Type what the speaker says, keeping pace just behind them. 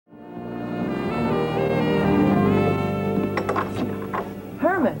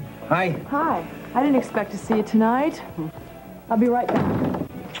Hi. Hi. I didn't expect to see you tonight. I'll be right back.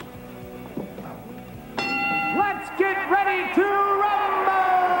 Let's get ready to rumble!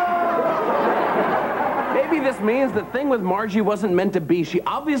 Maybe this means the thing with Margie wasn't meant to be. She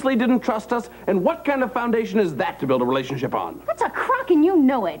obviously didn't trust us, and what kind of foundation is that to build a relationship on? That's a crock and you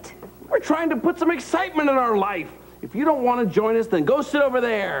know it. We're trying to put some excitement in our life. If you don't want to join us, then go sit over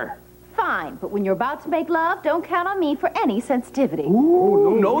there. Fine, but when you're about to make love, don't count on me for any sensitivity.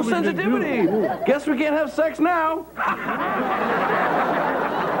 Ooh, no sensitivity. Guess we can't have sex now.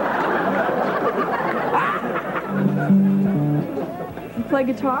 You play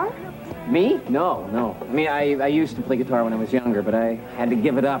guitar? Me? No. I mean, I used to play guitar when I was younger, but I had to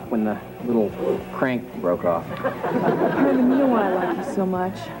give it up when the little crank broke off. Herman, you know why I like you so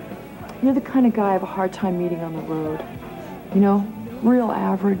much? You're the kind of guy I have a hard time meeting on the road. You know, real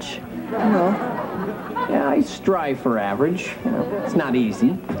average. Yeah, I strive for average. You know, it's not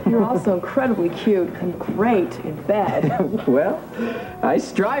easy. You're also incredibly cute and great in bed. Well, I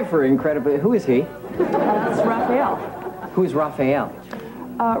strive for incredibly... Who is he? That's Raphael. Who is Raphael?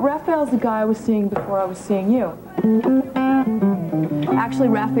 Raphael's the guy I was seeing before I was seeing you. Actually,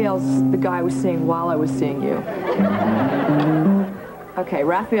 Raphael's the guy I was seeing while I was seeing you. Okay,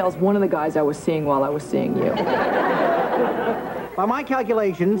 Raphael's one of the guys I was seeing while I was seeing you. By my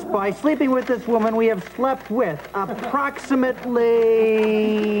calculations, by sleeping with this woman, we have slept with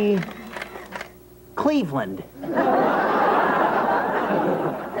approximately Cleveland.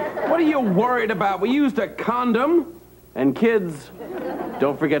 What are you worried about? We used a condom. And kids,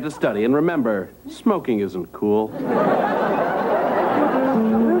 don't forget to study. And remember, smoking isn't cool. We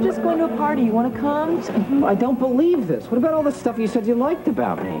were just going to a party. You want to come? I don't believe this. What about all the stuff you said you liked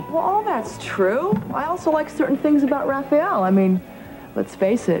about me? Well, all that's true. I also like certain things about Raphael. I mean, let's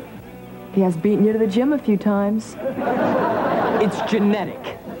face it, he has beaten you to the gym a few times. It's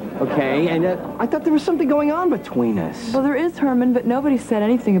genetic, okay? And I thought there was something going on between us. Well, there is, Herman, but nobody said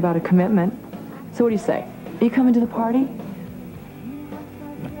anything about a commitment. So what do you say? Are you coming to the party?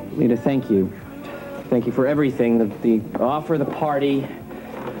 Lita, thank you. Thank you for everything. The offer, the party.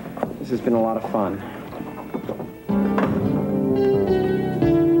 This has been a lot of fun.